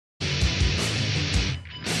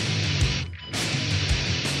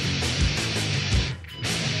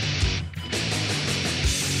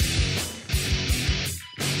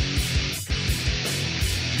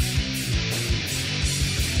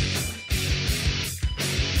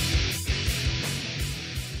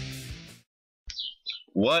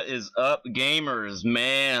What is up, gamers?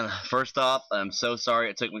 Man, first off, I'm so sorry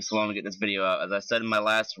it took me so long to get this video out. As I said in my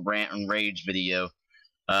last rant and rage video,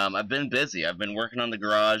 I've been busy. I've been working on the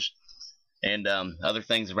garage and other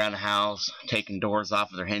things around the house, taking doors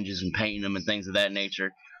off of their hinges and painting them and things of that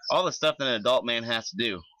nature. All the stuff that an adult man has to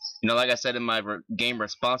do. You know, like I said in my game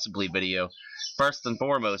responsibly video, first and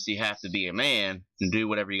foremost, you have to be a man and do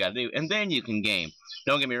whatever you gotta do, and then you can game.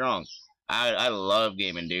 Don't get me wrong. I love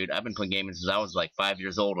gaming, dude. I've been playing gaming since I was like 5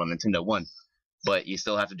 years old on Nintendo 1. But you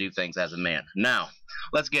still have to do things as a man. Now,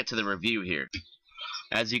 let's get to the review here.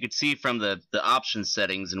 As you can see from the option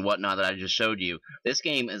settings and whatnot that I just showed you, this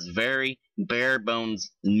game is very bare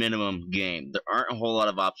bones minimum game. There aren't a whole lot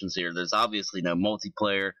of options here. There's obviously no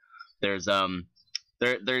multiplayer. There's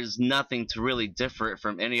nothing to really differ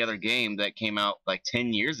from any other game that came out like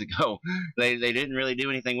 10 years ago. They didn't really do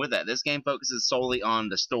anything with that. This game focuses solely on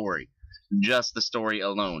the story. Just the story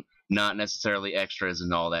alone, not necessarily extras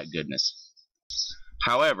and all that goodness.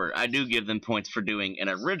 However, I do give them points for doing an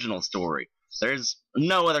original story. There's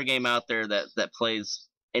no other game out there that plays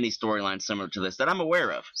any storyline similar to this that I'm aware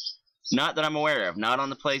of. Not that I'm aware of. Not on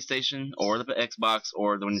the PlayStation or the Xbox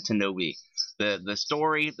or the Nintendo Wii. The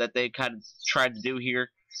story that they kind of tried to do here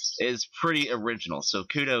is pretty original, so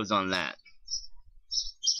kudos on that.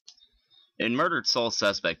 In Murdered Soul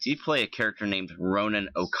Suspect, you play a character named Ronan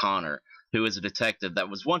O'Connor, who is a detective that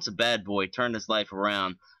was once a bad boy, turned his life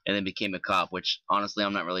around, and then became a cop, which, honestly,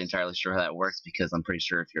 I'm not really entirely sure how that works, because I'm pretty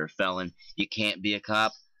sure if you're a felon, you can't be a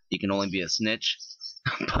cop. You can only be a snitch.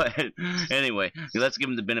 But, anyway, let's give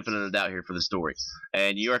him the benefit of the doubt here for the story.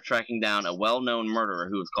 And you are tracking down a well-known murderer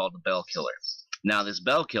who is called the Bell Killer. Now, this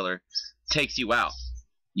Bell Killer takes you out.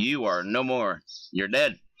 You are no more. You're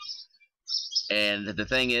dead. And the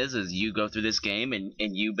thing is you go through this game, and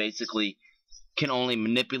you basically can only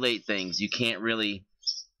manipulate things. You can't really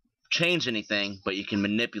change anything, but you can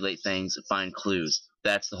manipulate things and find clues.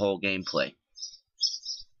 That's the whole gameplay.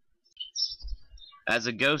 As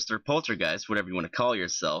a ghost or poltergeist, whatever you want to call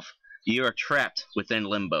yourself, you are trapped within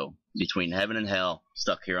limbo, between heaven and hell,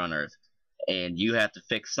 stuck here on earth. And you have to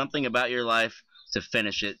fix something about your life to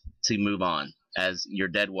finish it, to move on. As your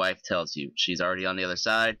dead wife tells you. She's already on the other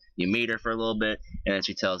side. You meet her for a little bit, and then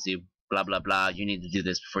she tells you, blah, blah, blah, you need to do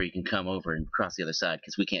this before you can come over and cross the other side,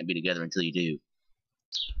 because we can't be together until you do.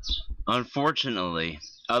 Unfortunately,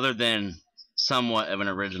 other than somewhat of an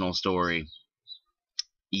original story,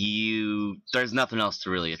 there's nothing else to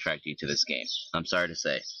really attract you to this game. I'm sorry to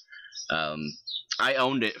say. I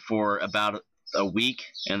owned it for about a week,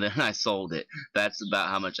 and then I sold it. That's about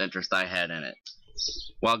how much interest I had in it.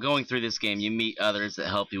 While going through this game, you meet others that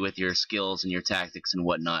help you with your skills and your tactics and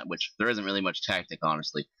whatnot, which there isn't really much tactic,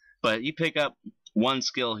 honestly. But you pick up one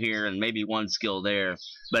skill here and maybe one skill there,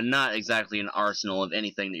 but not exactly an arsenal of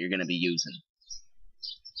anything that you're going to be using.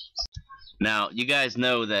 Now, you guys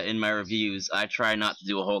know that in my reviews, I try not to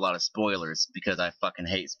do a whole lot of spoilers because I fucking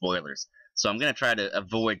hate spoilers. So I'm going to try to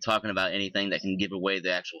avoid talking about anything that can give away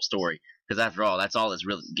the actual story, because after all, that's all this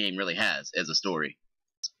game really has, is a story.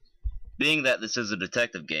 Being that this is a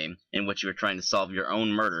detective game, in which you are trying to solve your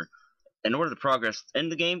own murder, in order to progress in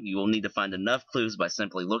the game, you will need to find enough clues by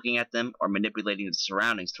simply looking at them or manipulating the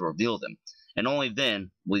surroundings to reveal them. And only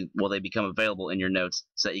then will they become available in your notes,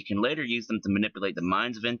 so that you can later use them to manipulate the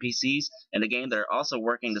minds of NPCs in a game that are also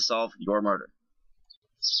working to solve your murder.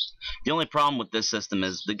 The only problem with this system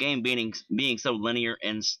is the game being so linear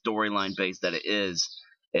and storyline based that it is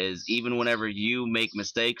even whenever you make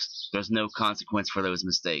mistakes, there's no consequence for those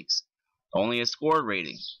mistakes. Only a score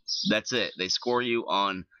rating. That's it. They score you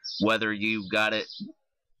on whether you got it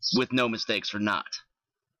with no mistakes or not.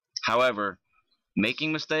 However,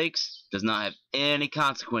 making mistakes does not have any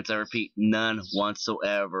consequence. I repeat, none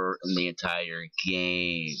whatsoever in the entire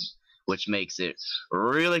game, which makes it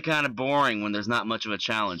really kind of boring when there's not much of a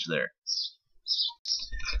challenge there.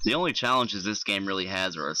 The only challenges this game really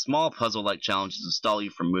has are a small puzzle-like challenges to stall you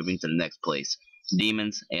from moving to the next place.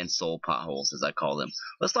 Demons and soul potholes, as I call them.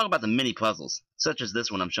 Let's talk about the mini puzzles, such as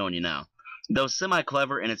this one I'm showing you now. Though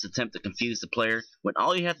semi-clever in its attempt to confuse the player, when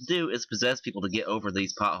all you have to do is possess people to get over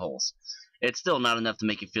these potholes. It's still not enough to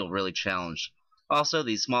make you feel really challenged. Also,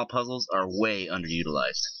 these small puzzles are way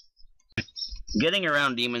underutilized. Getting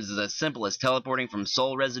around demons is as simple as teleporting from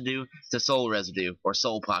soul residue to soul residue, or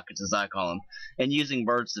soul pockets as I call them, and using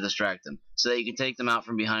birds to distract them, so that you can take them out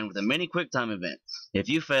from behind with a mini quick-time event. If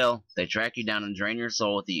you fail, they track you down and drain your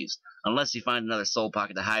soul with ease, unless you find another soul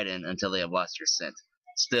pocket to hide in until they have lost your scent.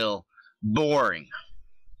 Still, boring.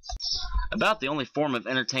 About the only form of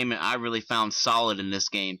entertainment I really found solid in this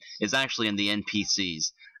game is actually in the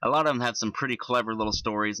NPCs. A lot of them have some pretty clever little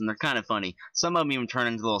stories, and they're kind of funny. Some of them even turn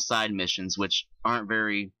into little side missions, which aren't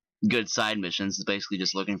very good side missions. It's basically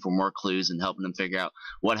just looking for more clues and helping them figure out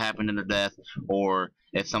what happened in their death, or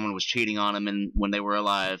if someone was cheating on them when they were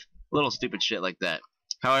alive. Little stupid shit like that.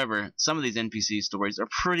 However, some of these NPC stories are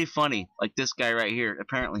pretty funny. Like this guy right here.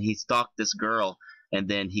 Apparently he stalked this girl, and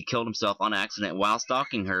then he killed himself on accident while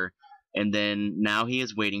stalking her, and then now he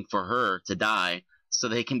is waiting for her to die so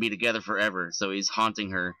they can be together forever. So he's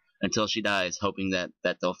haunting her until she dies, hoping that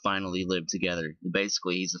they'll finally live together.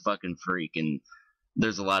 Basically, he's a fucking freak, and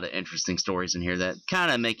there's a lot of interesting stories in here that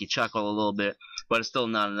kind of make you chuckle a little bit, but it's still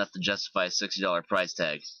not enough to justify a $60 price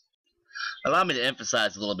tag. Allow me to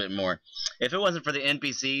emphasize a little bit more. If it wasn't for the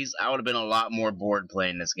NPCs, I would have been a lot more bored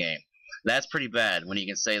playing this game. That's pretty bad when you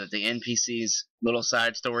can say that the NPCs' little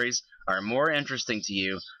side stories are more interesting to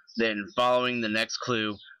you than following the next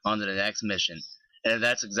clue on to the next mission. And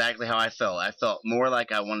that's exactly how I felt. I felt more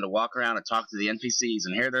like I wanted to walk around and talk to the NPCs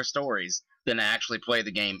and hear their stories than to actually play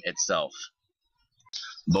the game itself.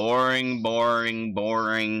 Boring, boring,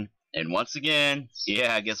 boring. And once again,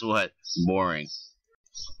 yeah, guess what? Boring.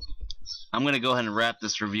 I'm going to go ahead and wrap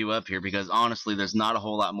this review up here because honestly there's not a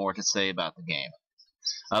whole lot more to say about the game.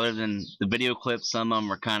 Other than the video clips, some of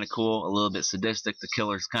them are kind of cool, a little bit sadistic. The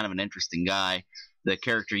killer's kind of an interesting guy. The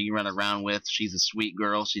character you run around with, she's a sweet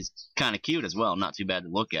girl. She's kind of cute as well, not too bad to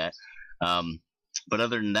look at. But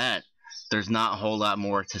other than that, there's not a whole lot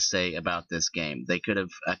more to say about this game. I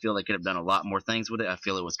feel they could have done a lot more things with it. I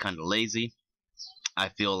feel it was kind of lazy. I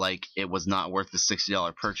feel like it was not worth the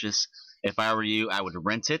 $60 purchase. If I were you, I would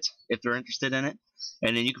rent it if you're interested in it.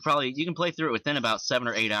 And then you can play through it within about 7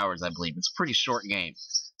 or 8 hours, I believe. It's a pretty short game.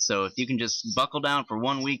 So if you can just buckle down for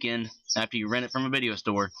one weekend after you rent it from a video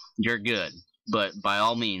store, you're good. But by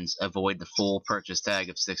all means, avoid the full purchase tag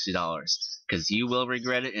of $60, because you will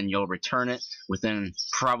regret it and you'll return it within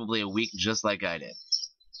probably a week, just like I did.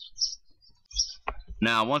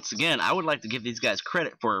 Now, once again, I would like to give these guys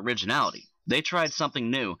credit for originality. They tried something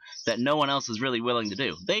new that no one else is really willing to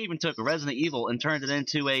do. They even took Resident Evil and turned it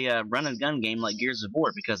into a run-and-gun game like Gears of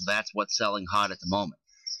War, because that's what's selling hot at the moment.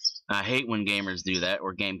 I hate when gamers do that,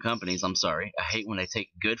 or game companies, I'm sorry. I hate when they take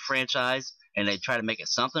a good franchise and they try to make it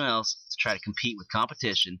something else to try to compete with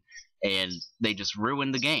competition, and they just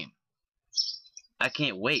ruin the game. I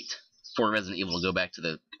can't wait for Resident Evil to go back to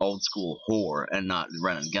the old school horror and not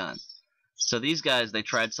run and gun. So these guys, they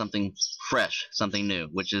tried something fresh, something new,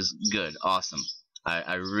 which is good, awesome.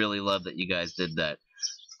 I really love that you guys did that.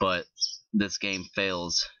 But this game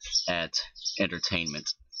fails at entertainment.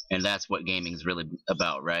 And that's what gaming's really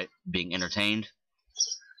about, right? Being entertained.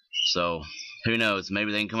 So, who knows?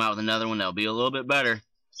 Maybe they can come out with another one that'll be a little bit better.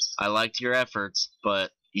 I liked your efforts,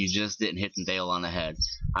 but you just didn't hit the nail on the head.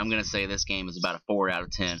 I'm going to say this game is about a 4 out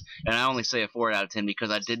of 10. And I only say a 4 out of 10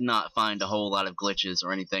 because I did not find a whole lot of glitches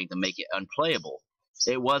or anything to make it unplayable.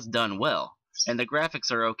 It was done well. And the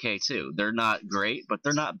graphics are okay too. They're not great, but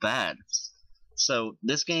they're not bad. So,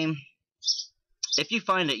 this game, if you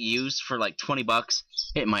find it used for like 20 bucks,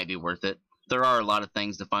 it might be worth it. There are a lot of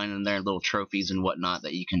things to find in there, little trophies and whatnot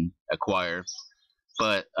that you can acquire.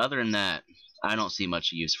 But other than that, I don't see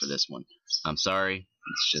much use for this one. I'm sorry,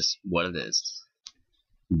 it's just what it is.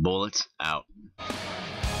 Bullets out.